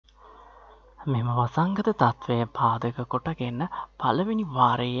මෙම වසංගත තත්ත්වය පාදක කොටගෙන පළවෙනි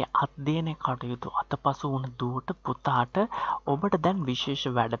වාරයේ අධ්‍යයන කටයුතු අතපසු වුණ දුවට පුතාට ඔබට දැන් විශේෂ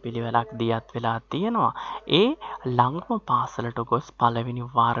වැඩපිළිවෙලක් දියත් වෙලා තියෙනවා. ඒ ළඟම පාසලට ගොස් පළවෙනි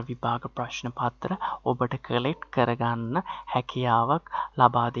වාර විභාග ප්‍රශ්න පත්‍ර ඔබට කලෙක්ට් කරගන්න හැකියාවක්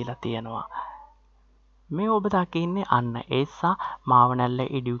ලබා දීලා තියෙනවා. මේ ඔබ දකින්නේ අන්න ඒසා මාවනැල්ල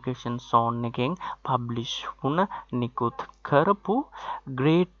එඩියුකේෂන් සෝන් එකෙන් පබ්ලිෂ් වුණ නිකුත් කරපු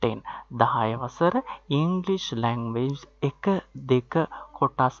ග්‍රේඩ් 10 වසර ඉංග්ලිෂ් ලැන්ග්වේජ් 1-2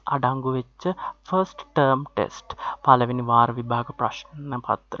 කොටස් අඩංගු වෙච්ච ෆස්ට් ටර්ම් ටෙස්ට් පළවෙනි වාර විභාග ප්‍රශ්න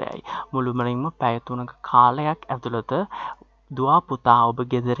පත්‍රයයි. මුළුමනින්ම පැය 3ක කාලයක් ඇතුළත දුවා පුතා ඔබ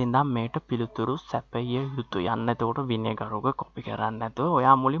ගෙදරින් ඉඳන් මේට පිළිතුරු සැපයිය යුතුයි. යන්න එතකොට විනයගරුක කොපි කරන්න නැතුව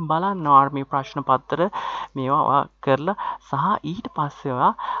ඔයා මුලින් බලන්න මේ ප්‍රශ්න පත්‍ර මේවා ඔයා කරලා සහ ඊට පස්සේ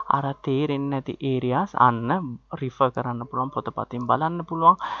ඔයා අර තේරෙන්නේ නැති ඒරියාස් අන්න රිෆර් කරන්න පුළුවන්, පොතපතින් බලන්න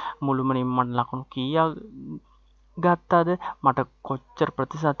පුළුවන්. මුළුමනින්ම ලකුණු කීයක් ගත්තද, මට කොච්චර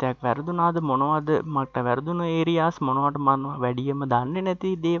ප්‍රතිශතයක් වැරදුනාද, මොනවද මට වැරදුණු ඒරියාස්, මොනවට මම වැඩියම දන්නේ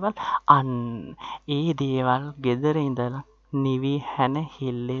නැති දේවල්, අන්න ඒ දේවල් ගෙදර ඉඳලා නිවි හැන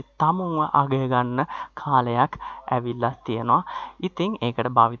හිල්ලේ තමුන්ව අගය ගන්න කාලයක් ඇවිල්ලා තියෙනවා. ඉතින්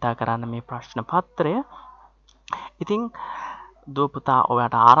ඒකට භාවිතා කරන්න මේ ප්‍රශ්න පත්‍රය. ඉතින් දුව පුතා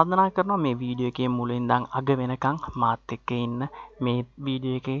ඔයාට ආරාධනා කරනවා මේ වීඩියෝ එකේ මුලින් ඉඳන් අග වෙනකන් මාත් එක්ක ඉන්න. මේ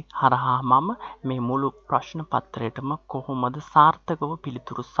වීඩියෝ එකේ හරහා මම මේ මුළු ප්‍රශ්න පත්‍රයටම කොහොමද සාර්ථකව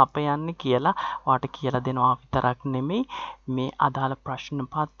පිළිතුරු සපයන්නේ කියලා ඔයාට කියලා දෙනවා විතරක් නෙමෙයි, මේ අදාළ ප්‍රශ්න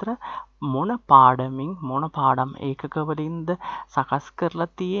පත්‍ර මොන පාඩමින් මොන පාඩම් ඒකක වලින්ද සකස්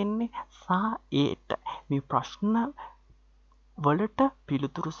කරලා තියෙන්නේ සහ ඒට මේ ප්‍රශ්න වලට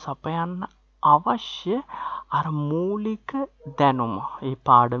පිළිතුරු සපයන්න අවශ්‍ය අර මූලික දැනුම, ඒ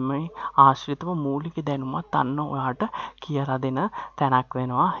පාඩමේ ආශ්‍රිතව මූලික දැනුමත් අන්න ඔයාට කියලා දෙන තැනක්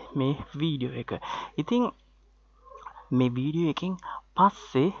වෙනවා මේ වීඩියෝ එක. ඉතින් මේ වීඩියෝ එකෙන්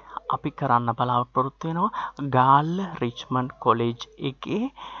පස්සේ අපි කරන්න බලාපොරොත්තු වෙනවා ගාල්ල රිච්මන්ඩ් කොලෙජ් එකේ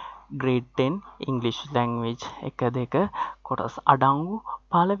ග්‍රේඩ් 10 ඉංග්ලිෂ් ලැන්ග්වේජ් 1-2 කොටස් අඩංගු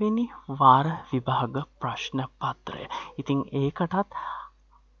පළවෙනි වාර විභාග ප්‍රශ්න පත්‍රය. ඉතින් ඒකටත්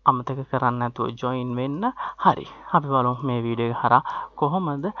අමතක කරන්න නැතුව ජොයින් වෙන්න. හරි, අපි බලමු මේ වීඩියෝ එක හරහා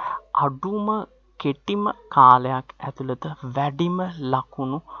කොහොමද අඩුම කෙටිම කාලයක් ඇතුළත වැඩිම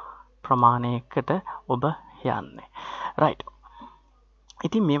ලකුණු ප්‍රමාණයකට ඔබ යන්නේ. රයිට්.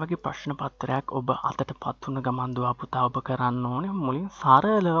 ඉතින් මේ වගේ ප්‍රශ්න පත්‍රයක් ඔබ අතටපත් වුණ ගමන් දුවා පුතා ඔබ කරන්න ඕනේ මුලින්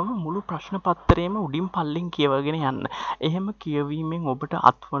සරලවම මුළු ප්‍රශ්න පත්‍රයේම උඩින් පල්ලෙන් කියවගෙන යන්න. එහෙම කියවීමෙන් ඔබට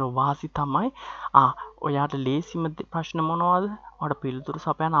අත්වන වාසි තමයි ඔයාට ලේසිම ප්‍රශ්න මොනවද? ඔයාට පිළිතුරු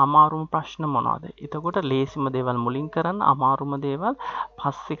සපයන අමාරුම ප්‍රශ්න මොනවද? එතකොට ලේසිම දේවල් මුලින් කරන්න, අමාරුම දේවල්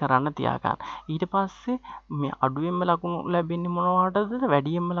පස්සේ කරන්න තියාගන්න. ඊට පස්සේ මේ අඩුවෙන්ම ලකුණු ලැබෙන්නේ මොනවටද?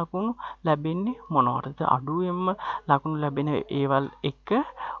 වැඩියෙන්ම ලකුණු ලැබෙන්නේ මොනවටද? අඩුවෙන්ම ලකුණු ලැබෙන ඒවල් එක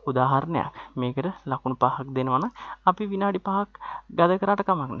උදාහරණයක්. මේකට ලකුණු 5ක් දෙනවනම් අපි විනාඩි 5ක් ගත කරාට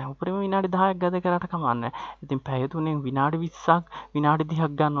කමක් නැහැ. උපරිම විනාඩි 10ක් ගත කරාට කමක් නැහැ. ඉතින් පැය 3ෙන් විනාඩි 20ක් විනාඩි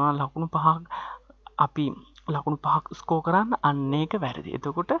 30ක් ගන්නවා ලකුණු 5ක් අපි ලකුණු 5ක් ස්කෝර් කරන්න, අන්න ඒක වැරදි.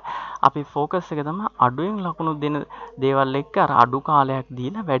 එතකොට අපි ફોකස් එක තමයි අඩුවෙන් ලකුණු දෙන දේවල් එක්ක අර අඩු කාලයක්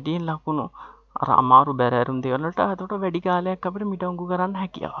දීලා වැඩියෙන් ලකුණු අර අමාරු බැරෑරුම් දේවල් වලට එතකොට වැඩි කාලයක් අපිට මිටංගු කරන්න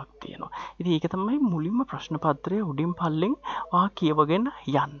හැකියාවක් තියෙනවා. ඉතින් ඒක තමයි මුලින්ම ප්‍රශ්න පත්‍රයේ උඩින් පල්ලෙන් ඔයා කියවගෙන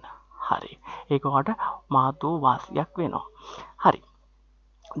යන්න. හරි. ඒක ඔයාට මාතෝ වාසියක් වෙනවා. හරි.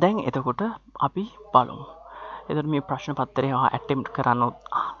 දැන් එතකොට අපි බලමු. එතකොට මේ ප්‍රශ්න පත්‍රය ඔයා ඇටෙම්ප්ට් කරන්න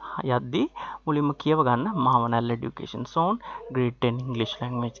යද්දී මුලින්ම කියව ගන්න Mawanella education zone grade 10 English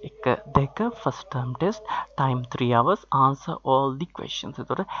language 1-2 first term test time 3 hours answer all the questions.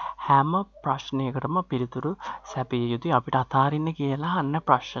 එතකොට හැම ප්‍රශ්නයකටම පිළිතුරු සැපිය යුතුයි. අපිට අතාරින්න කියලා අන්න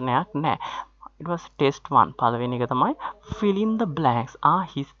ප්‍රශ්නයක් නැහැ. It was test 1. පළවෙනි එක තමයි fill in the blanks.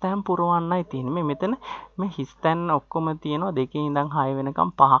 හිස්තැන් පුරවන්නයි තියෙන්නේ. මෙතන මේ හිස්තැන් ඔක්කොම තියෙනවා 2 ඉඳන් 6 වෙනකම්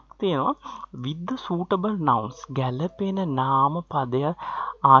 5ක් තියෙනවා. with the suitable nouns. ගැළපෙන නාම පදය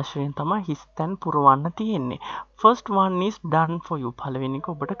ආශ්‍රයෙන් තමයි හිස්තැන් පුරවන්න තියෙන්නේ. first one is done for you. පළවෙනි එක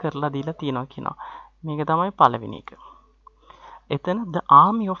ඔබට කරලා දීලා තියෙනවා කියනවා. මේක තමයි පළවෙනි එක. එතන the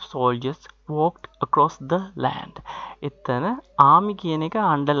army of soldiers walked across the land. එතන army කියන එක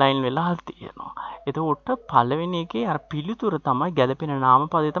අන්ඩර්ලයින් වෙලා තියෙනවා. එතකොට පළවෙනි එකේ අර පිළිතුර තමයි ගැළපෙන නාම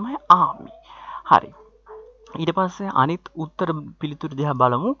පදය තමයි army. හරි. ඊට පස්සේ අනිත් උත්තර පිළිතුරු දිහා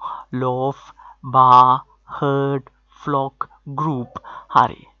බලමු. loaf, bar, herd, flock, group.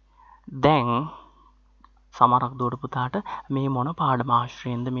 හරි. දැන් සමහරක් දුවට පුතාට මේ මොන පාඩම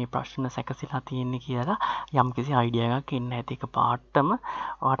ආශ්‍රයෙන්ද මේ ප්‍රශ්න සැකසීලා තියෙන්නේ කියලා යම්කිසි අයිඩියා එකක් එන්න ඇති. ඒක පාඩම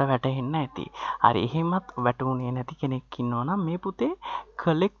ඔයාට වැටහෙන්න ඇති. හරි එහෙමත් වැටුනේ නැති කෙනෙක් ඉන්නවා නම් මේ පුතේ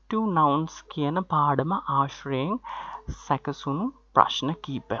collective nouns කියන පාඩම ආශ්‍රයෙන් සැකසුණු ප්‍රශ්න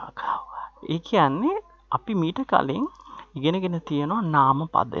කීපයක්. ඒ කියන්නේ අපි මීට කලින් ඉගෙනගෙන තියෙනවා නාම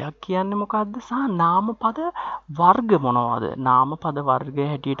පදයක් කියන්නේ මොකක්ද සහ නාම පද වර්ග මොනවද? නාම පද වර්ගය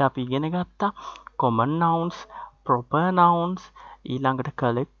හැටියට අපි ඉගෙන ගත්තා common nouns, proper nouns, ඊළඟට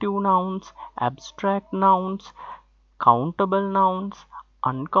collective nouns, abstract nouns, countable nouns,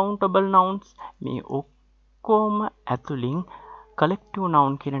 uncountable nouns මේ ඔක්කොම ඇතුලින් collective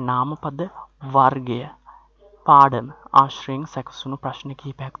noun කියන නාම පද වර්ගය පාඩම ආශ්‍රයෙන් සැකසුණු ප්‍රශ්න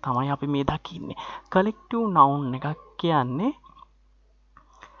කිහිපයක් තමයි අපි මේ දකින්නේ. collective noun එකක් කියන්නේ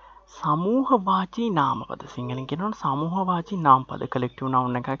සමූහවාචී නාමපද. සිංහලෙන් කියනවනම් සමූහවාචී නාමපද. collective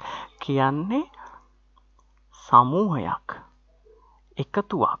noun එකක් කියන්නේ සමූහයක්,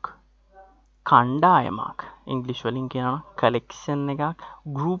 එකතුවක්, කණ්ඩායමක්. ඉංග්‍රීසි වලින් කියනවා collection එකක්,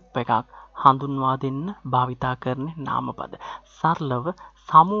 group එකක් හඳුන්වා දෙන්න භාවිතා කරන නාමපද. සරලව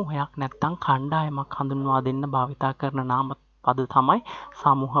සමූහයක් නැත්නම් කණ්ඩායමක් හඳුන්වා දෙන්න භාවිතා කරන නාමපද තමයි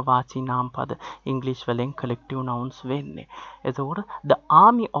සමූහවාචී නාමපද. ඉංග්‍රීසි වලින් collective nouns වෙන්නේ. එතකොට the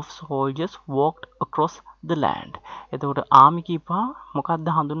army of soldiers walked across the land. එතකොට army කියපුවා මොකක්ද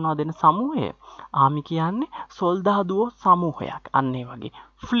හඳුන්වා දෙන සමූහය? army කියන්නේ සොල්දාදුවෝ සමූහයක්. අන්න ඒ වගේ.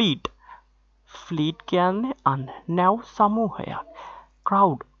 fleet කියන්නේ අන්න නැව් සමූහයක්.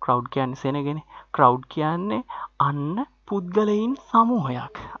 crowd කියන්නේ සෙනගනේ. crowd කියන්නේ අන්න පුද්ගලයින්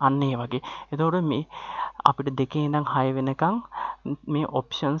සමූහයක්. අන්න ඒ වගේ. එතකොට මේ අපිට 2 ඉඳන් 6 වෙනකන් මේ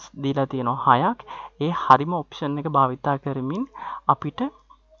ඔප්ෂන්ස් දීලා තියෙනවා 6ක්. ඒ හරිම ඔප්ෂන් එක භාවිතා කරමින් අපිට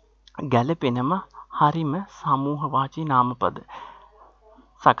ගැළපෙනම හරිම සමූහවාචී නාමපද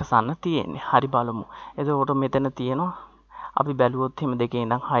සකසන්න තියෙන්නේ. හරි බලමු. එතකොට මෙතන තියෙනවා අපි බැලුවොත් එහෙම 2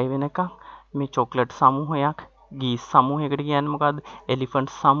 ඉඳන් 6 වෙනකන් මේ චොක්ලට් සමූහයක්, ගීස් සමූහයකට කියන්නේ මොකද්ද?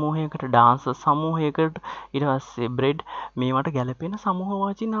 එලිෆන්ට් සමූහයකට, ඩාන්සර් සමූහයකට, ඊට පස්සේ බ්‍රෙඩ් මේවට ගැලපෙන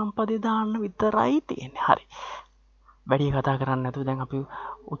සමූහවාචී නාමපදේ දාන්න විතරයි තියෙන්නේ. හරි. වැඩි කතා කරන්නේ නැතුව දැන් අපි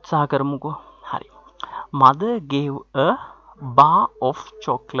උත්සාහ කරමුකෝ. හරි. Mother gave a bar of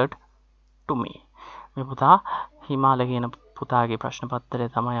chocolate to me. මේ පුතා හිමාල කියන පුතාගේ ප්‍රශ්න පත්‍රය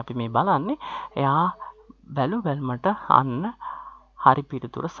තමයි අපි මේ බලන්නේ. එයා බැලුවල්මට අන්න හරි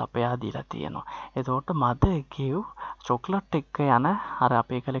පිළිතුර සපයා දීලා තියෙනවා. එතකොට mother gave chocolate එක යන අර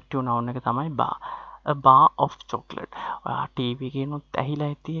අපේ collective noun එක තමයි bar. A bar of chocolate. ඔයා TV එකේනොත් ඇහිලා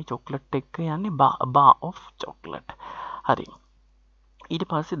ඇති chocolate එක යන්නේ bar of chocolate. හරි. ඊට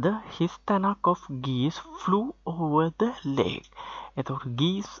පස්සේ the hysteric of geese flew over the lake. එතකොට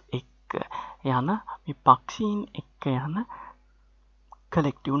geese එක යන මේ පක්ෂීන් එක්ක යන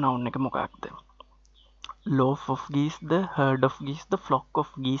collective noun එක මොකක්ද? Loaf of geese, the herd of geese, the flock of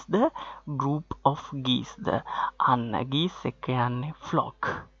geese, the group of geese. The අන්න geese එක යන්නේ flock.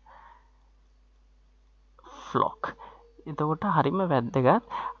 එතකොට හරිම වැදගත්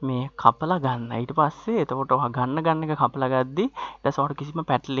මේ කපලා ගන්න. ඊට පස්සේ එතකොට ඔයා ගන්න එක කපලා ගද්දි ඊට පස්සේ කිසිම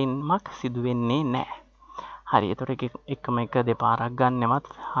පැටලීමක් සිදු වෙන්නේ නැහැ. හරි. එතකොට එකම එක දෙපාරක් ගන්නෙවත්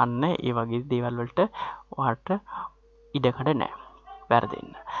අන්න ඒ වගේ දේවල් වලට ඔයාට ඉඩකඩ නැහැ.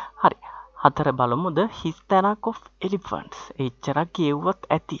 වැරදෙන්න. හරි. 4 බලමු the hysteric of elephants. එච්චරක් කියවුවත්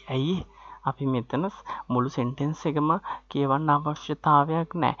ඇති. ඇයි? අපි මෙතන මුළු සෙන්ටෙන්ස් එකම කියවන්න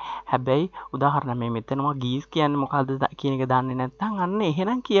අවශ්‍යතාවයක් නැහැ. හැබැයි උදාහරණ මේ මෙතනවා geese කියන්නේ මොකද්ද කියන එක දන්නේ නැත්නම් අන්න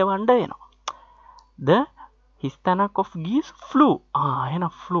එහෙනම් කියවන්න වෙනවා. The hysteric of geese flew. එහෙනම්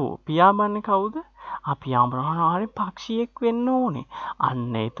flew. පියාඹන්නේ කවුද? පියාඹන පක්ෂියෙක් වෙන්න ඕනේ.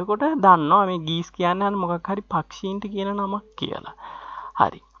 අන්න එතකොට දන්නවා මේ geese කියන්නේ අන්න මොකක් හරි පක්ෂීන්ට කියන නමක් කියලා.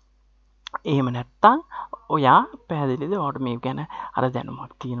 හරි. එහෙම නැත්තම් ඔයා පැහැදිලිද? ඔයාට මේ ගැන අර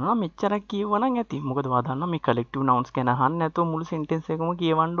දැනුමක් තියෙනවා මෙච්චරක් කියවනම් ඇති. මොකද ඔයා දන්නවා මේ collective nouns ගැන අහන්න නැතුව මුළු sentence එකම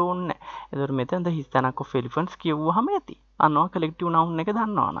කියවන්න ඕනේ නැහැ. ඒතකොට මෙතන the hysteric of elephants කියවුවාම ඇති. අන්නවා collective noun එක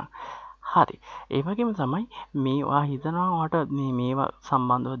දන්නවනම්. හරි. ඒ වගේම තමයි මේ ඔයා හිතනවා ඔයාට මේවා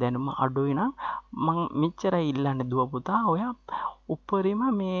සම්බන්ධව දැනුම අඩුයි නම් මම මෙච්චරයි ඉල්ලන්නේ දුව පුතා ඔයා උපරිම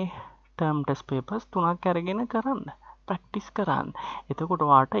මේ term test papers 3ක් අරගෙන කරන්න. practice කරන්න.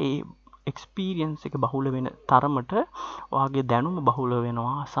 එතකොට ඔයාට ඒ experience එක බහුල වෙන තරමට ඔයාගේ දැනුම බහුල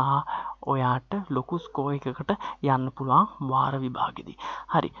වෙනවා සහ ඔයාට ලොකු ස්කෝර් එකකට යන්න පුළුවන් වාර විභාගෙදී.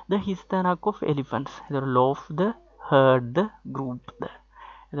 හරි. The hysteric of elephants. එතකොට loaf the herd the group the.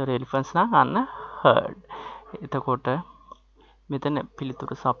 එතකොට elephants නම් අන්න herd. එතකොට මෙතන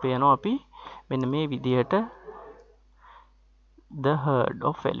පිළිතුරු සපයනවා අපි මෙන්න මේ විදිහට the herd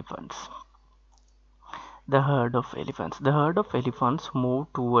of elephants. The herd of elephants. The herd of elephants moved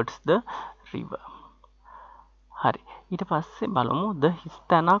towards the river. හරි. ඊට පස්සේ බලමු the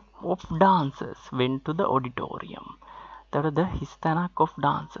hispanic of dancers went to the auditorium. එතකොට the hispanic of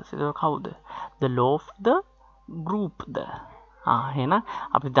dancers. ඒක කවුද? the loaf the group the. එහෙනම්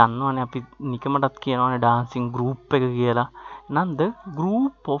අපි දන්නවනේ අපි නිකමටත් කියනවනේ dancing group එක කියලා. එහෙනම් the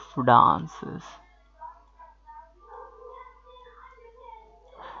group of dancers.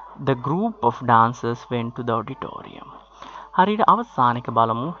 The group of dancers went to the auditorium. හරියට අවසාන එක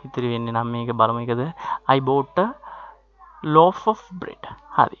බලමු. ඉතිරි වෙන්නේ නම් මේක බලමු. ඒකද I bought a loaf of bread.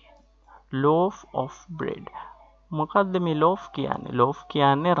 හරි. loaf of bread. මොකද්ද මේ loaf කියන්නේ? loaf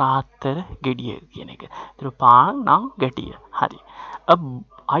කියන්නේ රාත්තර ගෙඩිය කියන එක. ඒතර පාන් නම් ගැටිය. හරි.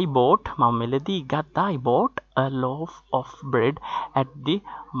 I bought මම මෙලදී ගත්තා I bought a loaf of bread at the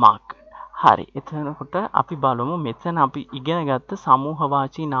market. හරි. එතනකොට අපි බලමු මෙතන අපි ඉගෙන ගත්ත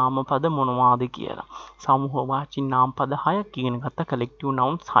සමූහවාචී නාමපද මොනවාද කියලා. සමූහවාචී නාමපද 6ක් ඉගෙන ගත්ත collective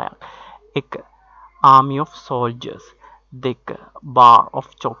nouns 6ක්. 1. army of soldiers. 2. bar of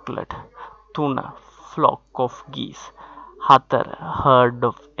chocolate. 3. flock of geese. 4. herd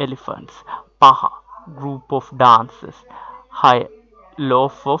of elephants. 5. group of dancers. 6.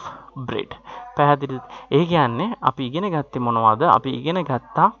 loaf of bread. පැහැදිලිද? ඒ කියන්නේ අපි ඉගෙන ගත්තේ මොනවද? අපි ඉගෙන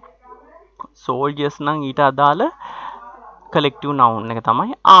ගත්තා soldiers නම් ඊට අදාළ collective noun එක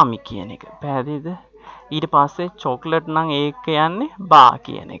තමයි army කියන එක. පැහැදිලිද? ඊට පස්සේ chocolate නම් ඒක කියන්නේ bar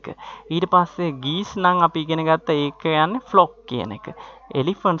කියන එක. ඊට පස්සේ geese නම් අපි ඉගෙන ගත්තා ඒක කියන්නේ flock කියන එක.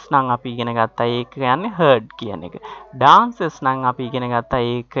 elephants නම් අපි ඉගෙන ගත්තා ඒක කියන්නේ herd කියන එක. dancers නම් අපි ඉගෙන ගත්තා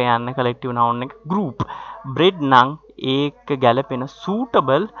ඒක කියන්නේ collective noun එක group. bread නම් ඒක ගැලපෙන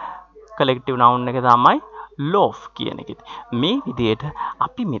suitable collective noun එක තමයි loaf කියන එක. මේ විදිහට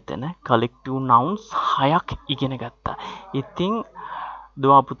අපි මෙතන collective nouns 6ක් ඉගෙන ගත්තා. ඉතින්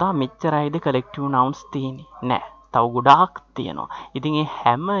දුවා පුතා මෙච්චරයිද collective nouns තියෙන්නේ? නෑ. තව ගොඩාක් තියෙනවා. ඉතින් මේ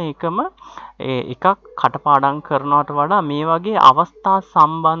හැම එකම එකක් කටපාඩම් කරනවට වඩා මේ වගේ අවස්ථා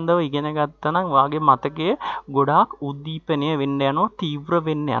සම්බන්ධව ඉගෙන ගත්තා නම් වාගේ මතකයේ ගොඩාක් උද්දීපනය වෙන්න යනවා, තීව්‍ර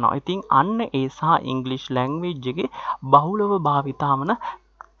වෙන්න යනවා. ඉතින් අන්න ඒ සහ English language එකේ බහුලව භාවිතා වන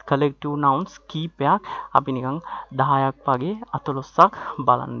collective nouns කීපයක් අපි නිකන් 10ක් වගේ 14ක්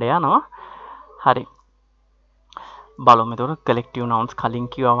බලන්න යනවා. හරි. බලමු එතකොට collective nouns කලින්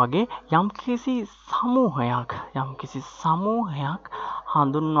කිව්වා වගේ යම්කිසි සමූහයක්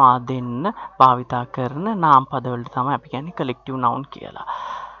හඳුන්වා දෙන්න භාවිතා කරන නාම පද වලට තමයි අපි කියන්නේ collective noun කියලා.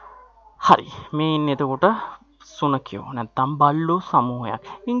 හරි. මේ ඉන්නේ එතකොට සුනඛයෝ නැත්නම් බල්ලෝ සමූහයක්.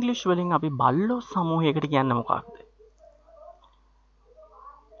 ඉංග්‍රීසි වලින් අපි බල්ලෝ සමූහයකට කියන්නේ මොකක්ද?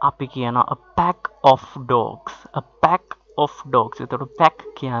 අපි කියන a pack of dogs. a pack of dogs. එතකොට pack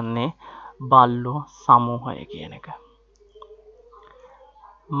කියන්නේ බල්ලෝ සමූහය කියන එක.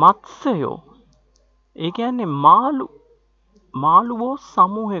 මත්ස්‍යයෝ ඒ කියන්නේ මාළුවෝ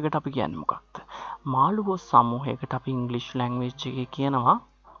සමූහයකට අපි කියන්නේ මොකක්ද? මාළුවෝ සමූහයකට අපි ඉංග්‍රීසි ලැන්ග්වේජ් එකේ කියනවා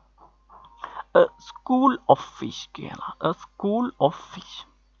a school of fish කියලා. a school of fish.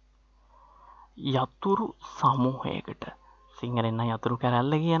 යතුරු සමූහයකට සිංහලෙන් නම් යතුරු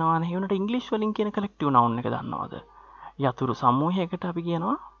කැරැල්ල කියනවානේ. ඒ වුණාට ඉංග්‍රීසි වලින් කියන collective noun එක දන්නවද? යතුරු සමූහයකට අපි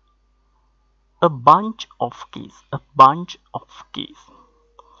කියනවා a bunch of geese. a bunch of geese.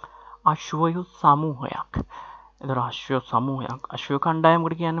 අශ්වයෝ සමූහයක්. එතකොට අශ්වයෝ සමූහයක්. අශ්වය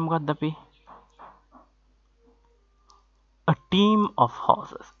කණ්ඩායමකට කියන්නේ මොකක්ද අපි? a team of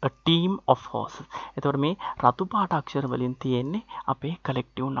horses. a team of horses. එතකොට මේ රතු පාට අක්ෂර වලින් තියෙන්නේ අපේ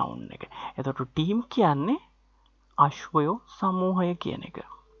collective noun එක. එතකොට team කියන්නේ අශ්වයෝ සමූහය කියන එක.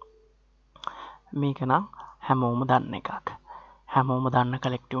 මේක නම් හැමෝම දන්න එකක්. හැමෝම දන්න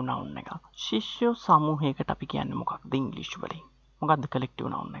collective noun එකක්. ශිෂ්‍යෝ සමූහයකට අපි කියන්නේ මොකක්ද ඉංග්‍රීසි වලින්? මොකක්ද collective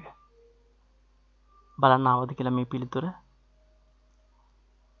noun එක? බලන්න ආවද කියලා මේ පිළිතුර?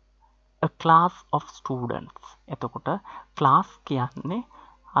 a class of students. එතකොට class කියන්නේ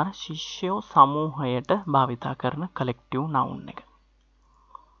අර ශිෂ්‍යෝ සමූහයට භාවිතා කරන collective noun එක.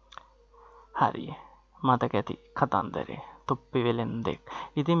 හරි. මතක ඇති කතන්දරේ තොප්පි වෙලෙන්දෙක්.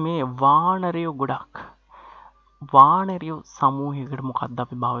 ඉතින් මේ වානරයෝ ගොඩක්. වානරයෝ සමූහයකට මොකක්ද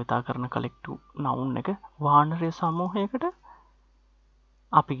අපි භාවිතා කරන collective noun එක? වානරයෝ සමූහයකට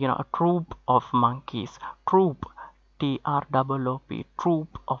අපි කියන a troop of monkeys. troop TROOP troop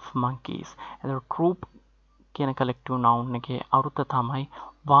of monkeys. එතකොට troop කියන collective noun එකේ අර්ථ තමයි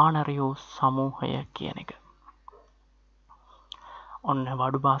වානරයෝ සමූහය කියන එක. ඔන්න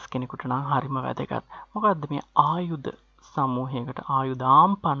වඩු බාස් කෙනෙකුට නම් හරිම වැදගත්. මොකද්ද මේ ආයුධ සමූහයකට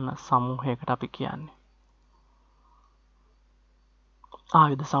ආයුධාම්පන්න සමූහයකට අපි කියන්නේ?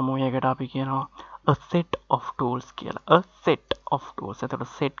 ආයුධ සමූහයකට අපි කියනවා a set of tools කියලා. a set of tools.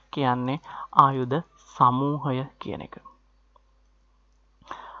 එතකොට set කියන්නේ ආයුධ සමූහය කියන එක.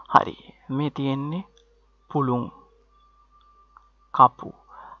 හරි. මේ තියෙන්නේ පුළුන් කපු.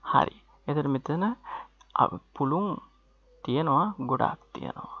 හරි. එතකොට මෙතන පුළුන් තියෙනවා ගොඩාක්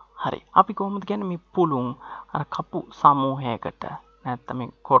තියෙනවා. හරි. අපි කොහොමද කියන්නේ මේ පුළුන් අර කපු සමූහයකට නැත්නම්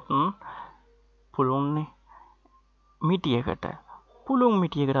මේ කොටන් පුළුන්නේ මිටියකට පුළුන්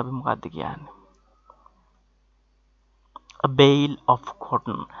මිටියකට අපි මොකද්ද කියන්නේ? A bale of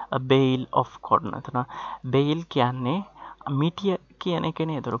cotton. A bale of cotton. එතන bale කියන්නේ මිටිය කියන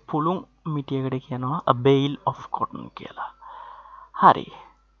එකනේ. ඒතර පුළුන් මිටියකට කියනවා a bale of cotton කියලා. හරි.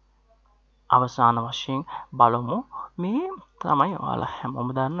 අවසාන වශයෙන් බලමු මේ තමයි ඔයාලා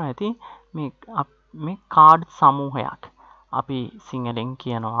හැමෝම දන්නවා ඇති මේ කාඩ් සමූහයක්. අපි සිංහලෙන්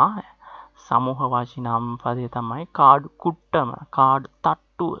කියනවා සමූහවාචී නාමපදය තමයි කාඩ් කුට්ටම, කාඩ්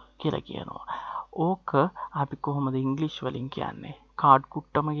තට්ටුව කියලා කියනවා. ඕක අපි කොහොමද ඉංග්‍රීසි වලින් කියන්නේ? කාඩ්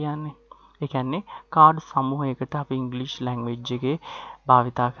කුට්ටම කියන්නේ. ඒ කියන්නේ කාඩ් සමූහයකට අපි ඉංග්‍රීසි ලැන්ග්වේජ් එකේ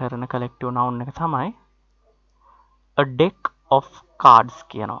භාවිතා කරන කලෙක්ටිව් නවුන් එක තමයි a deck of cards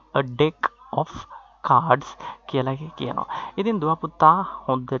කියනවා. a deck of cards කියලා කියනවා. ඉතින් දුව පුතා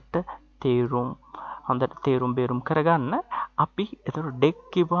හොඳට තේරුම් බේරුම් කරගන්න. අපි එතකොට ඩෙක්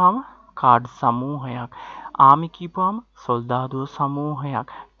කියපුවාම කාඩ් සමූහයක්, ආමි කියපුවාම සොල්දාදුව සමූහයක්,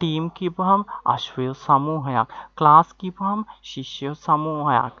 ටීම් කියපුවාම අශ්වය සමූහයක්, ක්ලාස් කියපුවාම ශිෂ්‍යයෝ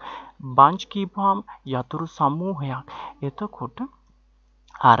සමූහයක්, බන්ච් කියපුවාම යතුරු සමූහයක්. එතකොට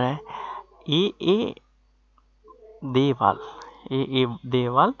අර ඒ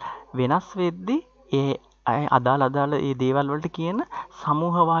දේවල් වෙනස් වෙද්දී ඒ අදාළ ඒ දේවල් වලට කියන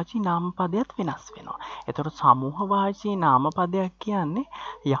සමූහවාචී නාමපදයක් වෙනස් වෙනවා. එතකොට සමූහවාචී නාමපදයක් කියන්නේ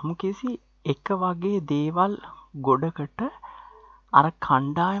යම්කිසි එක වගේ දේවල් ගොඩකට අර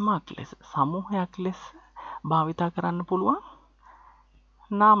කණ්ඩායමක් ලෙස සමූහයක් ලෙස භාවිතා කරන්න පුළුවන්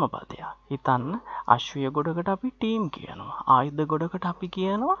නාමපදයක්. හිතන්න අශ්වය ගොඩකට අපි ටීම් කියනවා. ආයුධ ගොඩකට අපි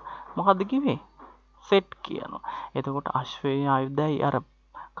කියනවා මොකද්ද කිව්වේ? සෙට් කියනවා. එතකොට අශ්වයේ ආයුධයි අර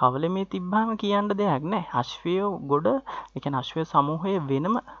කවලමේ තිබ්බාම කියන්න දෙයක් නැහැ. අශ්වය ගොඩ, ඒ කියන්නේ අශ්වය සමූහය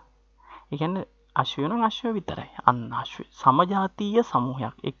වෙනම, ඒ කියන්නේ අශ්වය නම් අශ්වය විතරයි. අන්න අශ්වය සමජාතීය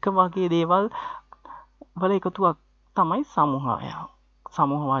සමූහයක්. එක වගේ දේවල් වල එකතුවක් තමයි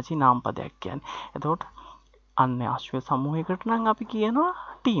සමූහවාචී නාමපදයක් කියන්නේ. එතකොට අන්න අශ්වය සමූහයකට නම් අපි කියනවා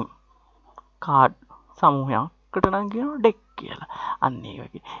ටීම්. කාඩ් සමූහයකට නම් කියනවා ඩෙක් කියලා. අන්න ඒ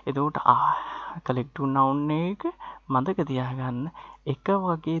වගේ. එතකොට කලෙක්ටිව් නවුන් එක මතක තියාගන්න. එක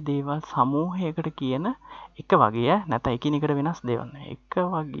වගේ දේවල් සමූහයකට කියන, එක වගේ නැත්නම් එකිනෙකට වෙනස් දේවල් නෙවෙයි. එක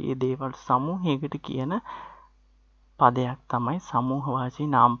වගේ දේවල් සමූහයකට කියන පදයක් තමයි සමූහවාචී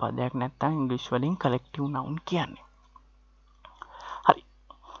නාමපදයක් නැත්නම් ඉංග්‍රීසි වලින් කලෙක්ටිව් නවුන් කියන්නේ. හරි.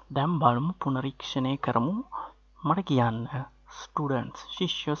 දැන් බලමු පුනරීක්ෂණය කරමු. මට කියන්න ස්ටුඩන්ට්ස්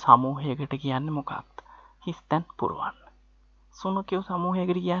ශිෂ්‍ය සමූහයකට කියන්නේ මොකක්ද? හිස්තැන් පුරවන්න. සුනඛයෝ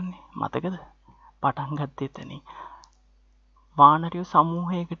සමූහයකට කියන්නේ මතකද? පටන් ගත්තේ එතනින්. වානරයෝ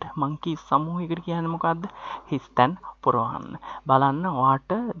සමූහයකට, මංකී සමූහයකට කියන්නේ මොකද්ද? හිස්තැන් පුරවන්න. බලන්න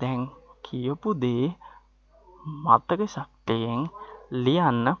ඔයාට දැන් කියපු දේ මතක ශක්තියෙන්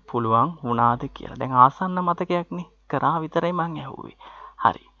ලියන්න පුළුවන් වුණාද කියලා. දැන් ආසන්න මතකයක්නේ. කරා විතරයි මං ඇහුවේ.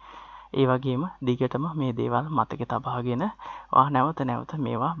 හරි. ඒ වගේම දිගටම මේ දේවල් මතකේ තබාගෙන නැවත නැවත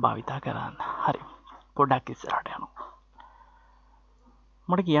මේවා භාවිතා කරන්න. හරි. පොඩ්ඩක් ඉස්සරහට යනවා.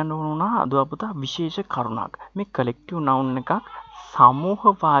 මට කියන්න ඕන වුණා අද පුතා විශේෂ කරුණක්. මේ කලෙක්ටිව් නවුන් එකක්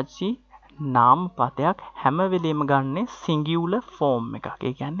සමූහවාචී නාමපදයක් හැම වෙලෙම ගන්නෙ සිංගියුලර් ෆෝම් එකක්.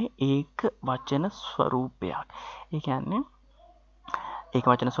 ඒ කියන්නේ ඒක වචන ස්වරූපයක්. ඒ කියන්නේ ඒක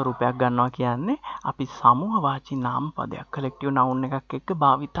වචන ස්වරූපයක් ගන්නවා කියන්නේ අපි සමූහවාචී නාමපදයක් කලෙක්ටිව් නවුන් එකක් එක්ක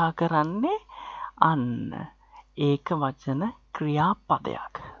භාවිතා කරන්නේ අන්න ඒක වචන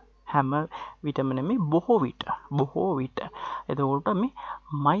ක්‍රියාපදයක්. හැම විටම නෙමෙයි බොහෝ විට. එතකොට මේ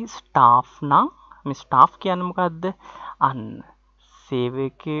my staff නම් මේ staff කියන්නේ මොකද්ද? අන්න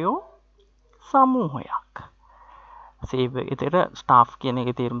සේවකයෝ සමූහයක්. එතකොට staff කියන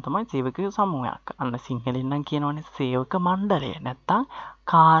එකේ තේරුම තමයි සේවකයෝ සමූහයක්. අන්න සිංහලෙන් නම් කියනවනේ සේවක මණ්ඩලය නැත්නම්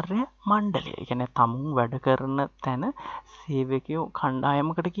කාර්ය මණ්ඩලය. ඒ කියන්නේ තමුන් වැඩ කරන තැන සේවකයෝ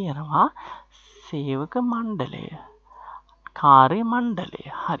කණ්ඩායමකට කියනවා සේවක මණ්ඩලය. කාර්ය මණ්ඩලය.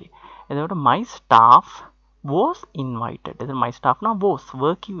 හරි. එතකොට my staff was invited. එතකොට my staff නම් was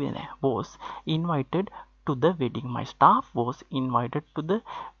were කිව්වේ නෑ. was invited to the wedding. My staff was invited to the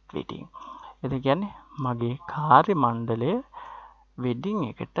wedding. ඒ කියන්නේ මගේ කාර්ය මණ්ඩලය වෙඩින්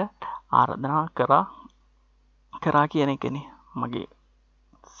එකට ආරාධනා කරා කියන එකනේ. මගේ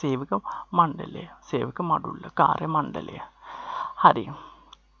සේවක මණ්ඩලය, සේවක මඩුල්ල, කාර්ය මණ්ඩලය. හරි.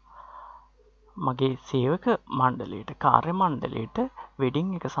 මගේ සේවක මණ්ඩලයට, කාර්ය මණ්ඩලයට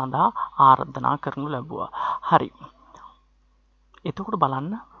වෙඩින් එක සඳහා ආරාධනා කරනු ලැබුවා. හරි. එතකොට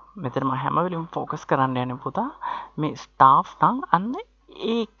බලන්න මෙතන මම හැම වෙලෙම ફોકસ කරන්න යන්නේ පුතා මේ ස්ටාෆ් නම් අන්න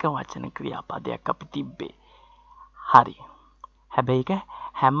ඒක වචන ක්‍රියාපදයක් අපි තිබ්බේ. හරි. හැබැයි ඒක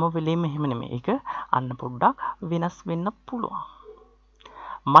හැම වෙලෙම එහෙම නෙමෙයි. ඒක අන්න පොඩ්ඩක් වෙනස් වෙන්න පුළුවන්.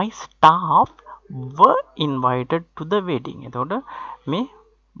 My staff were invited to the wedding. එතකොට මේ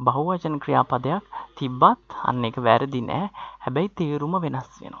බහුවචන ක්‍රියාපදයක් තිබ්බත් අන්න ඒක වැරදි නෑ. හැබැයි තේරුම වෙනස්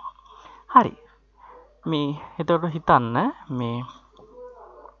වෙනවා. හරි. මේ එතකොට හිතන්න මේ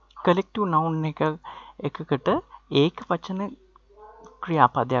collective noun එකකට ඒක වචන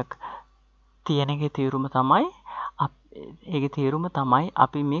ක්‍රියාපදයක් තියෙන එකේ තේරුම තමයි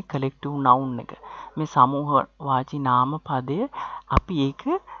අපි මේ collective noun එක මේ සමූහ වාචී නාම පදය අපි ඒක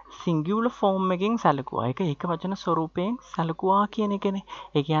singular form එකකින් සැලකුවා. ඒක ඒක වචන ස්වරූපයෙන් සැලකුවා කියන එකනේ.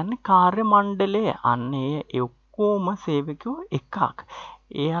 ඒ කියන්නේ කාර්ය මණ්ඩලය අන්න ඒ ඔක්කොම සේවකයෝ එකක්.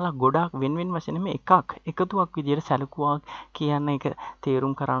 එයාලා ගොඩක් වෙන වශයෙන් මේ එකතුවක් විදියට සැලකුවා කියන එක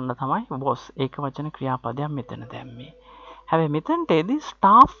තේරුම් කරන්න තමයි was ඒක වචන ක්‍රියාපදයක් මෙතන දැම්මේ. හැබැයි මෙතනට එදී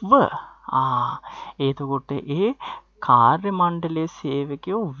staff were එතකොට ඒ කාර්ය මණ්ඩලයේ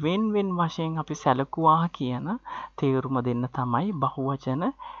සේවකයෝ වෙන වශයෙන් අපි සැලකුවා කියන තේරුම දෙන්න තමයි බහුවචන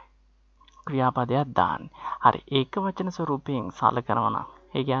ක්‍රියාපදයක් දාන්නේ. හරි. ඒක වචන ස්වරූපයෙන් සලකනවා නම්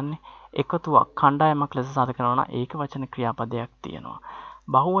ඒ කියන්නේ එකතුවක් කණ්ඩායමක් ලෙස සලකනවා නම් ඒක වචන ක්‍රියාපදයක් තියෙනවා.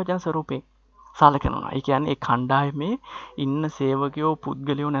 බහුවචන ස්වරූපයෙන් සලකනවා. ඒ කියන්නේ ඒ කණ්ඩායමේ ඉන්න සේවකයෝ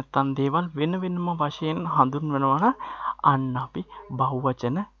පුද්ගලයෝ නැත්තම් දේවල් වෙනම වශයෙන් හඳුන්වනවා අන්න අපි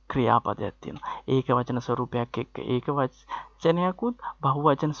බහුවචන ක්‍රියාපදයක් තියෙනවා. ඒක වචන ස්වරූපයක් එක්ක ඒක වචනයකුත්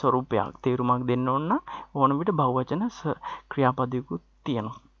බහුවචන ස්වරූපයක් තේරුමක් දෙන්න ඕන විට බහුවචන ක්‍රියාපදයකුත්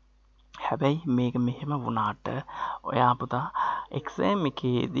තියෙනවා. හැබැයි මේක මෙහෙම වුණාට ඔයා පුතා එක්සෑම්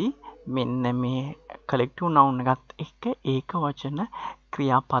එකේදී මෙන්න මේ collective noun එකත් එක්ක ඒක වචන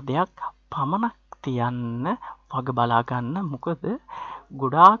ක්‍රියාපදයක් පමණක් තියන්න වග බලා ගන්න. මොකද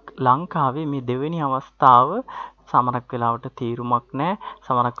ගොඩාක් ලංකාවේ මේ දෙවෙනි අවස්ථාව සමහරක් වෙලාවට තීරුමක් නැහැ,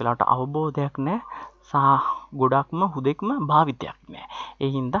 සමහරක් වෙලාවට අවබෝධයක් නැහැ, සහ ගොඩක්ම හුදෙක්ම භාවිතයක් නැහැ.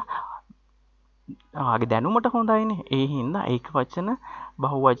 ඒ හින්දා ආගේ දැනුමට හොඳයිනේ. ඒ හින්දා ඒක වචන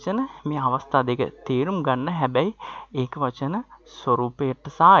බහුවචන මේ අවස්ථා දෙක තේරුම් ගන්න. හැබැයි ඒක වචන ස්වරූපයට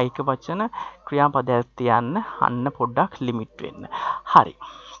සහ ඒක වචන ක්‍රියාපදයක් තියන්න අන්න පොඩ්ඩක් ලිමිට් වෙන්න. හරි.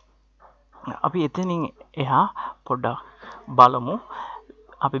 අපි එතනින් එහා පොඩ්ඩක් බලමු.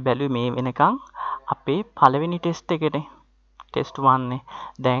 අපි බැලුවේ මේ වෙනකන් අපේ පළවෙනි ටෙස්ට් එකේනේ. ටෙස්ට් 1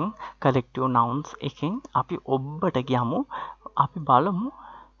 දැන් collective nouns එකෙන් අපි ඔබට ගියමු. අපි බලමු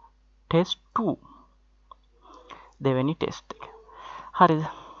ටෙස්ට් 2 දෙවෙනි ටෙස්ට් එක. හරිද?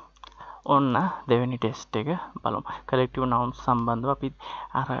 ඔන්න දෙවෙනි ටෙස්ට් එක බලමු. collective nouns සම්බන්ධව අපි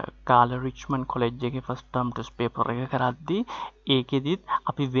අර රිච්මන්ඩ් කොලෙජ් එකේ first term test paper එක කරද්දී ඒකෙදිත්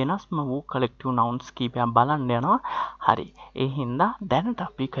අපි වෙනස්ම වූ collective nouns කීපයක් බලන්න යනවා. හරි. ඒ හින්දා දැනට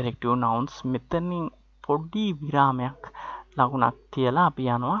අපි collective nouns මෙතනින් පොඩි විරාමයක් ලකුණක් තියලා අපි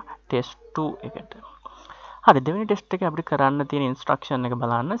යනවා ටෙස්ට් 2 එකට. හරි. දෙවෙනි ටෙස්ට් එකේ අපිට කරන්න තියෙන ඉන්ස්ට්‍රක්ෂන් එක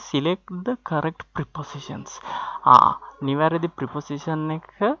බලන්න. select the correct prepositions. නිවැරදි preposition එක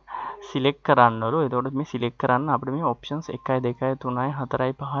සිලෙක්ට් කරන්නවලු. එතකොට මේ සිලෙක්ට් කරන්න අපිට මේ ඔප්ෂන්ස් 1 2 3 4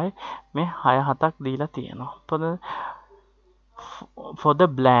 5 මේ 6 7ක් දීලා තියෙනවා. for the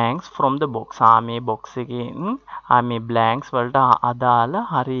blanks from the box. මේ box එකෙන් මේ blanks වලට අදාළ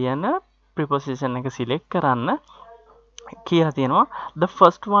හරියන preposition එක සිලෙක්ට් කරන්න කියලා තියෙනවා. the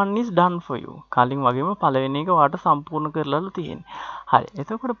first one is done for you. කලින් වගේම පළවෙනි එක ඔයාලට සම්පූර්ණ කරලාලු තියෙන්නේ. හරි.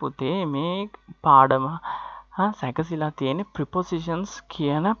 එතකොට පුතේ මේ පාඩම සැකසීලා තියෙන prepositions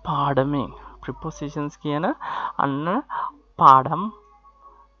කියන පාඩමෙන්. prepositions කියන අන්න පාඩම්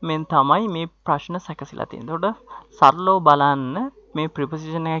මෙන් තමයි මේ ප්‍රශ්න සැකසීලා තියෙන්නේ. එතකොට සරලව බලන්න මේ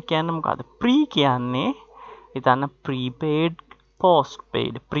preposition එක කියන්නේ මොකද්ද? pre කියන්නේ හිතන්න prepaid,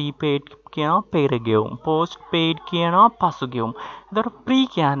 postpaid. prepaid කියනවා පෙර ගෙවුම්. postpaid කියනවා පසු ගෙවුම්. එතකොට pre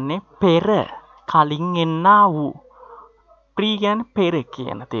කියන්නේ පෙර කලින් එන්නා වූ. pre කියන්නේ පෙර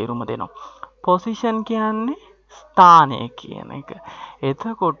කියන තේරුම දෙනවා. position කියන්නේ ස්ථානය කියන එක.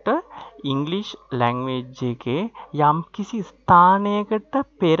 එතකොට ඉංග්‍රීසි ලැන්ග්වේජ් එකේ යම් කිසි ස්ථානයකට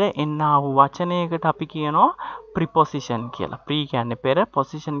පෙර එන්නා වූ වචනයකට අපි කියනවා preposition කියලා. pre කියන්නේ පෙර,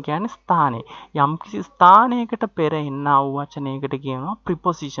 position කියන්නේ ස්ථානය. යම් කිසි ස්ථානයකට පෙර එන්නා වූ වචනයකට කියනවා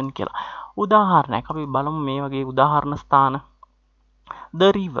preposition කියලා. උදාහරණයක් අපි බලමු මේ වගේ උදාහරණ ස්ථාන. the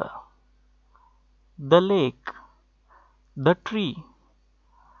river, the lake, the tree,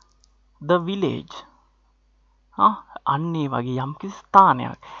 the village. අන්නේ වගේ යම්කිසි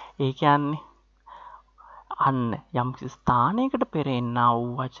ස්ථානයක්. ඒ කියන්නේ අන්න යම්කිසි ස්ථානයකට පෙර එන්නා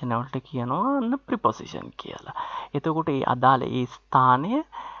වූ වචන වලට කියනවා අන්න preposition කියලා. එතකොට ඒ අදාළ ඒ ස්ථානය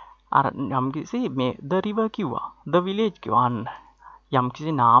අර යම්කිසි මේ the river කිව්වා, the village කිව්වා. අන්න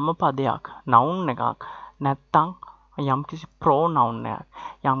යම්කිසි නාමපදයක් noun එකක් නැත්තම් යම්කිසි pronoun එකක්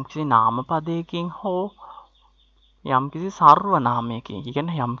යම්කිසි නාමපදයකින් හෝ යම්කිසි සර්වනාමයකින්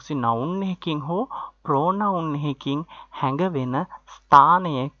කියන්නේ යම්කිසි noun එකකින් හෝ pronoun එකකින් හැඟවෙන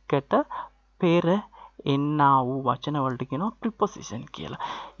ස්ථානයකට පෙර එන්නා වූ වචන වලට කියනවා preposition කියලා.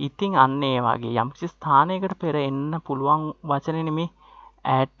 ඉතින් අන්න ඒ වගේ යම්කිසි ස්ථානයකට පෙර එන්න පුළුවන් වචනේ නෙමේ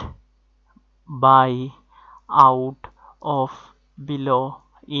at, by, out, of, below,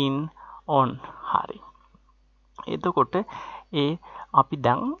 in, on. හරි. එතකොට අපි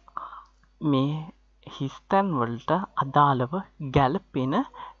දැන් මේ හිස්තැන් වලට අදාළව ගැලපෙන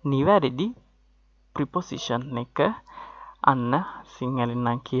නිවැරදි preposition එක අන්න සිංහලෙන්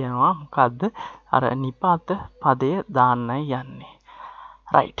නම් කියනවා මොකද්ද අර නිපාත පදය දාන්නයි යන්නේ.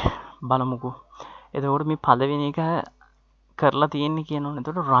 right බලමුකෝ. එතකොට මේ පළවෙනි එක කරලා තියෙන්නේ කියනවනේ.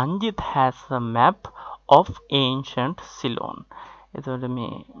 එතකොට Ranjit has a map of ancient Ceylon. එතකොට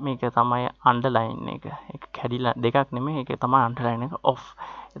මේක තමයි underline එක. ඒක කැඩිලා දෙකක් නෙමෙයි. ඒක තමයි underline එක of.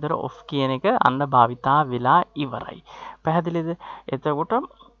 එතකොට of කියන එක අන්න භාවිතා වෙලා ඉවරයි. පැහැදිලිද? එතකොට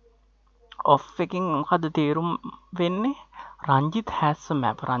of එකකින් මොකද්ද තේරුම් වෙන්නේ? Ranjit has a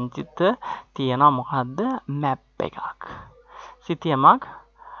map. Ranjith තියනවා මොකද්ද? map එකක්. සිතියමක්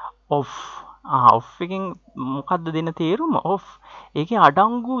of. of එකකින් මොකද්ද දෙන තේරුම? of. ඒකේ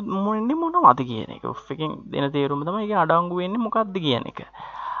අඩංගු වෙන්නේ මොනවද කියන එක. of එකකින් දෙන තේරුම තමයි ඒකේ අඩංගු වෙන්නේ මොකද්ද කියන එක.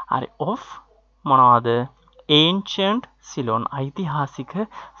 හරි of මොනවද? ancient Ceylon ඓතිහාසික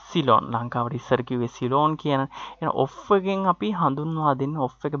Ceylon. ලංකාවට ඉස්සර කිව්වේ Ceylon කියන. එහෙනම් of එකෙන් අපි හඳුන්වා දෙන්න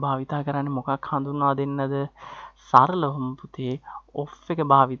of එක භාවිතා කරන්නේ මොකක් හඳුන්වා දෙන්නද? සරලවම පුතේ of එක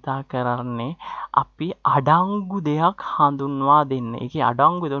භාවිතා කරන්නේ අපි අඩංගු දෙයක් හඳුන්වා දෙන්න. ඒකේ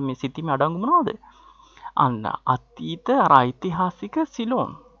අඩංගු එතකොට මේ සිතිමේ අඩංගු මොනවද? අන්න අතීත අර ඓතිහාසික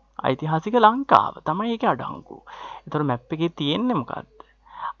Ceylon. ඓතිහාසික ලංකාව තමයි ඒකේ අඩංගු. එතකොට මැප් එකේ තියෙන්නේ මොකද්ද?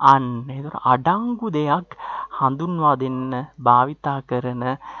 අන්න එතකොට අඩංගු දෙයක් හඳුන්වා දෙන්න භාවිතා කරන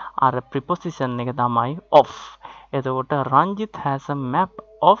අර preposition එක තමයි of. එතකොට Ranjit has a map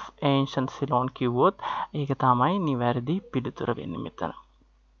of ancient Ceylon කිව්වොත් ඒක තමයි නිවැරදි පිළිතුර වෙන්නේ මෙතන.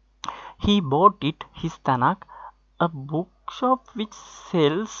 He bought it his තැනක් a bookshop which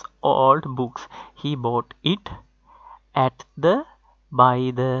sells old books. He bought it at the, by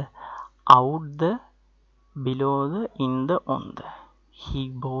the, out the, below the, in the, on the. He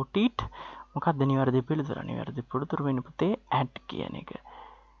bought it මොකක්ද නිවැරදි පිළිතුර? නිවැරදි පිළිතුර වෙන්නේ පුතේ at කියන එක.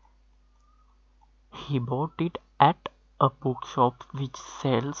 He bought it at a bookshop which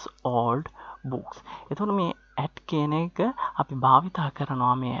sells old books. එතකොට මේ at කියන එක අපි භාවිතා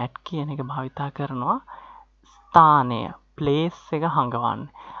කරනවා මේ at කියන එක භාවිතා කරනවා ස්ථානය place එක හංගවන්න.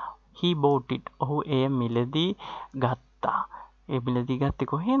 He bought it ඔහු එය මිලදී ගත්තා. ඒ මිලදී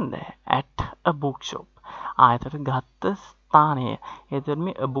ගත්තේ කොහෙන්ද? at a bookshop. එතකොට ගත්ත ස්ථානය. එතකොට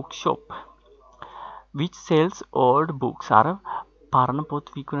මේ a bookshop which sells old books. අර පරණ පොත්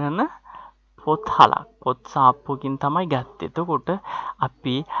විකුණන පොත් හලක් පොත් සාප්පුවකින් තමයි ගත්තේ. එතකොට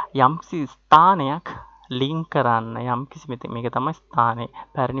අපි යම්කිසි ස්ථානයක් ලින්ක් කරන්න යම්කිසි මේක තමයි ස්ථානය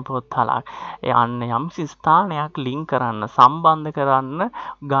පැරණි පොත් හලක්. ඒ අන්න යම්කිසි ස්ථානයක් ලින්ක් කරන්න සම්බන්ධ කරන්න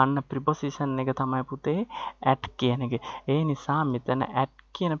ගන්න preposition එක තමයි පුතේ at කියන එක. ඒ නිසා මෙතන at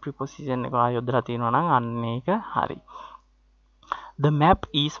කියන preposition එක යොදලා තියෙනවා නම් අන්න ඒක හරි. The map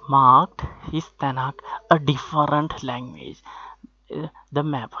is marked his තැනක් a different language. The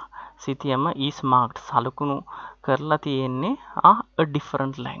map සිතියම is marked සලකුණු කරලා තියෙන්නේ a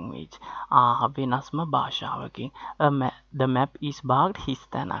different language. වෙනස්ම භාෂාවකින්. The map is marked his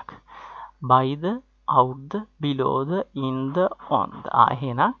තැනක් by the, out the, below the, in the, on the.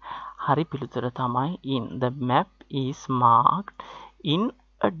 එහෙනම් හරි පිළිතුර තමයි in. The map is marked in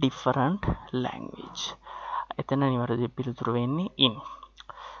a different language. එතන නිවැරදි පිළිතුර වෙන්නේ in.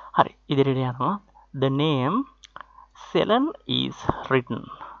 හරි ඉදිරියට යනවා. The name Ceylon is written.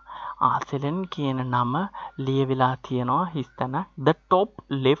 Ceylon කියන නම ලියවිලා තියෙනවා හිස්තැන the top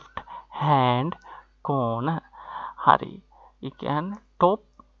left hand corner. හරි. ඒ කියන්නේ top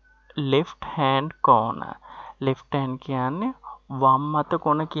left hand corner. left hand කියන්නේ වම් අත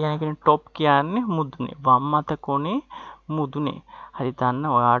කොන කියන එකනේ top කියන්නේ මුදුනේ. වම් අත කොනේ මුදුනේ. හරි දන්න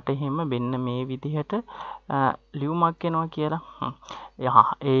ඔයාට එහෙම මෙන්න මේ විදිහට ලියුමක් එනවා කියලා.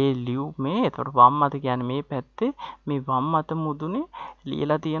 ඒ ලියුමේ එතකොට වම් අත කියන්නේ මේ පැත්තේ මේ වම් අත මුදුනේ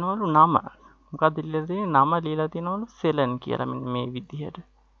ලියලා තියෙනවලු නම. මොකක්ද ලියලා තියෙන්නේ? නම ලියලා තියෙනවලු Ceylon කියලා මෙන්න මේ විදිහට.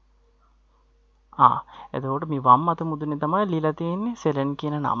 එතකොට මේ වම් අත මුදුනේ තමයි ලියලා තියෙන්නේ Ceylon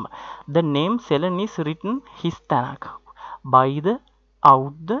කියන නම. The name Ceylon is written his තැනක් by the,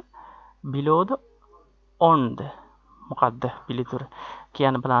 out the, below the, on the. මොකක්ද පිළිතුර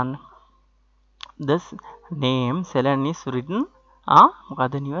කියන්න බලන්න. The name Ceylon is written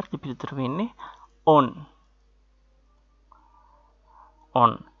මොකද නිවැරදි පිළිතුර වෙන්නේ on.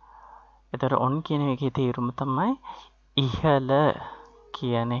 on. එතකොට on කියන එකේ තේරුම තමයි ඉහළ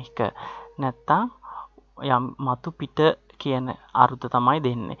කියන එක. නැත්තම් යම් මතු පිට කියන අර්ථ තමයි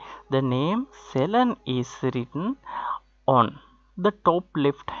දෙන්නේ. The name Ceylon is written on the top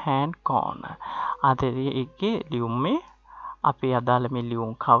left hand corner. ඒකේ ලියුමේ අපේ අදාළ මේ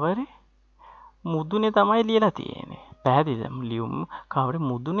ලියුම් කවරේ මුදුනේ තමයි ලියලා තියෙන්නේ. පැහැදිලිද? ලියුම් කවරේ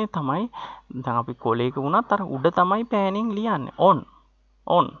මුදුනේ තමයි. දැන් අපි කොලේක වුණත් අර උඩ තමයි පෑනින් ලියන්නේ on.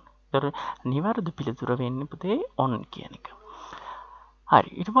 on. ඒතර නිවැරදි පිළිතුර වෙන්නේ පුතේ on කියන එක. හරි.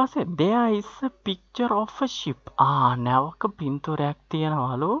 ඊට පස්සේ there is a picture of a ship. නැවක පින්තූරයක්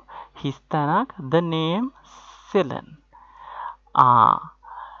තියනවලු හිස්තැනක් the name Ceylon.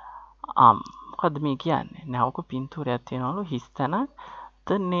 මොකද මේ කියන්නේ? නැවක පින්තූරයක් තියනවලු හිස්තැනක්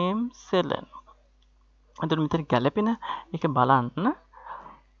the name Ceylon. එතකොට මෙතන ගැලපෙන එක බලන්න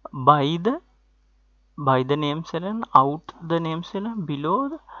by the name Ceylon, out the name Ceylon, below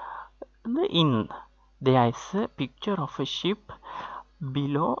the in. There is a picture of a ship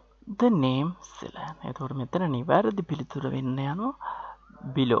below the name Ceylon. එතකොට මෙතන නිවැරදි පිළිතුර වෙන්න යනවා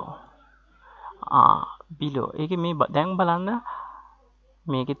below. below. ඒකේ මේ දැන් බලන්න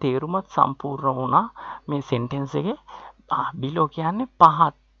මේකේ තේරුමත් සම්පූර්ණ වුණා මේ sentence එකේ. below කියන්නේ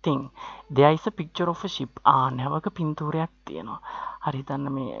පහතින්. There is a picture of a ship. නැවක පින්තූරයක් තියෙනවා. හරි හිතන්න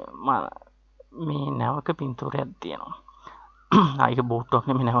මේ නැවක පින්තූරයක් තියෙනවා. ඒක බෝට්ටුවක්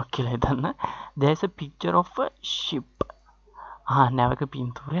නෙමෙයි නැවක් කියලා හිතන්න. There is a picture of a ship. නැවක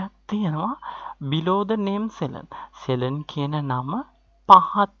පින්තූරයක් තියෙනවා below the name Ceylon. Ceylon කියන නම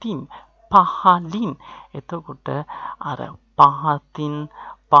පහලින්. එතකොට අර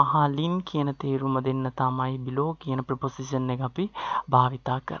පහලින් කියන තේරුම දෙන්න තමයි below කියන preposition එක අපි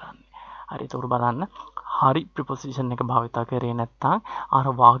භාවිතා කරන්නේ. හරි. එතකොට බලන්න හරි preposition එක භාවිතා කරේ නැත්නම් අර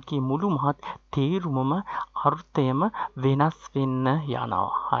වාක්‍යයේ මුළු මහත් තේරුමම අර්ථයම වෙනස් වෙන්න යනවා.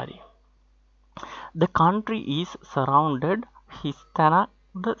 හරි. The country is surrounded හිස්තැනක්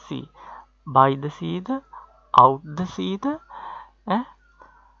the sea. By the sea the, out the sea the,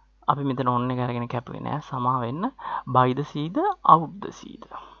 අපි මෙතන on එක අරගෙන කැපුවේ නෑ, සමා වෙන්න. By the sea the, out the sea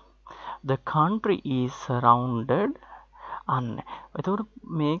the. The country is surrounded. එතකොට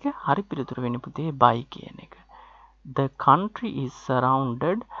මේක හරි පිළිතුර වෙන්නේ පුතේ by කියන එක. The country is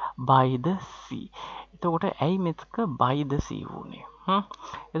surrounded by the sea. එතකොට ඇයි මෙතක by the sea වුනේ?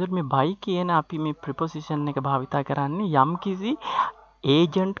 එතකොට මේ by කියන අපි මේ preposition එක භාවිතා කරන්නේ යම්කිසි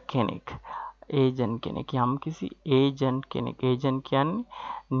agent කෙනෙක්. agent කියන්නේ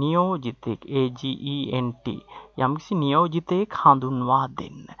නියෝජිතෙක්. AGENT. යම්කිසි නියෝජිතෙක් හඳුන්වා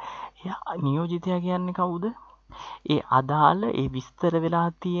දෙන්න. නියෝජිතයා කියන්නේ කවුද? ඒ අදාළ ඒ විස්තර වෙලා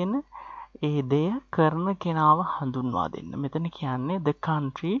තියෙන ඒ දෙය කරන කෙනාව හඳුන්වා දෙන්න. මෙතන කියන්නේ the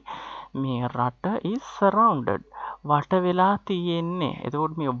country මේ රට is surrounded. වට වෙලා තියෙන්නේ.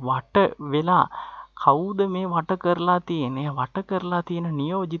 එතකොට මේ වට වෙලා කවුද මේ වට කරලා තියෙන්නේ? වට කරලා තියෙන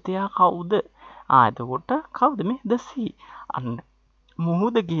නියෝජිතයා කවුද? එතකොට කවුද මේ? the sea.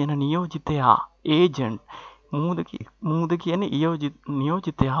 මුහුද කියන නියෝජිතයා agent. මුහුද කියන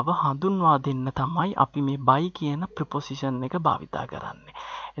නියෝජිතයාව හඳුන්වා දෙන්න තමයි අපි මේ by කියන preposition එක භාවිතා කරන්නේ.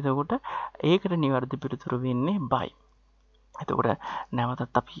 එතකොට ඒකට නිවැරදි පිළිතුර වෙන්නේ by. එතකොට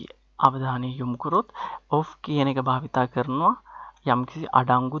නැවතත් අපි අවධානය යොමු කරොත් of කියන එක භාවිතා කරනවා යම්කිසි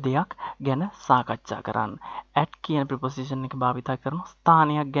අඩංගු දෙයක් ගැන සාකච්ඡා කරන්න. at කියන preposition එක භාවිතා කරනවා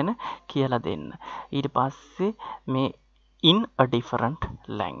ස්ථානයක් ගැන කියලා දෙන්න. ඊට පස්සේ මේ in a different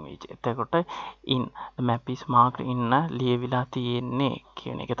language. එතකොට in the map is marked in ලියවිලා තියෙන්නේ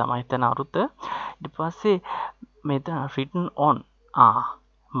කියන එක තමයි එතන අරුත. ඊට පස්සේ මෙතන written on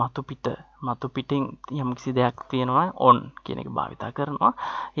මතු පිටින් යම්කිසි දෙයක් තියෙනවා on කියන එක භාවිතා කරනවා.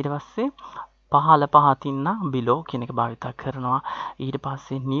 ඊට පස්සේ පහතින් below කියන එක භාවිතා කරනවා. ඊට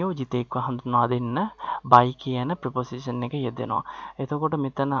පස්සේ නියෝජිතයෙක්ව හඳුන්වා දෙන්න by කියන preposition එක යෙදෙනවා. එතකොට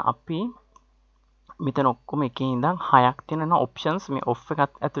මෙතන ඔක්කොම එකේ ඉඳන් 6ක් තියෙනවා options. මේ off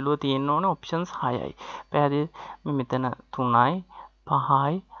එකත් ඇතුළුව තියෙන්න ඕන options 6යි. පැහැදිලි? මෙතන 3යි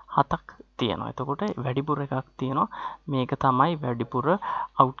 5යි 7ක් තියෙනවා. එතකොට වැඩිපුර එකක් තියෙනවා. මේක තමයි වැඩිපුර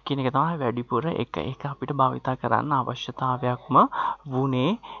out කියන එක තමයි වැඩිපුර එක. ඒක අපිට භාවිතා කරන්න අවශ්‍යතාවයක්ම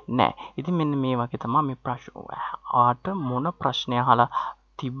වුණේ නැහැ. ඉතින් මෙන්න මේ වගේ තමයි මේ ප්‍රශ්න මොන ප්‍රශ්නය අහලා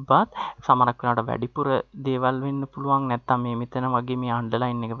තිබ්බත් සමහරක් වෙලාවට වැඩිපුර දේවල් වෙන්න පුළුවන්. නැත්තම් මේ මෙතන වගේ මේ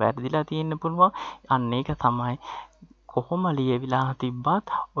අන්ඩර්ලයින් එක වැරදිලා තියෙන්න පුළුවන්. අන්න ඒක තමයි කොහොම ලියවිලා තිබ්බත්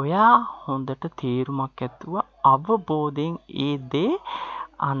ඔයා හොඳට තේරුමක් ඇතුව අවබෝධයෙන් ඒ දේ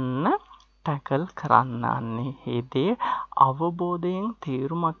ටැකල් කරන්න. ඒ දේ අවබෝධයෙන්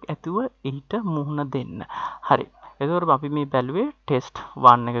තේරුමක් ඇතුව ඊට මුහුණ දෙන්න. හරි. එතකොට අපි මේ බැලුවේ ටෙස්ට්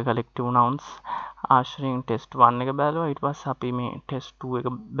 1 එක කලෙක්ටිව් නවුන්ස් ආශ්‍රයෙන් ටෙස්ට් 1 එක බැලුවා. ඊට පස්සේ අපි මේ ටෙස්ට් 2 එක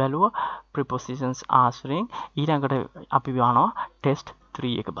බැලුවා ප්‍රිපොසිෂන්ස් ආශ්‍රයෙන්. ඊළඟට අපි යනවා ටෙස්ට්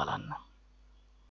 3 එක බලන්න.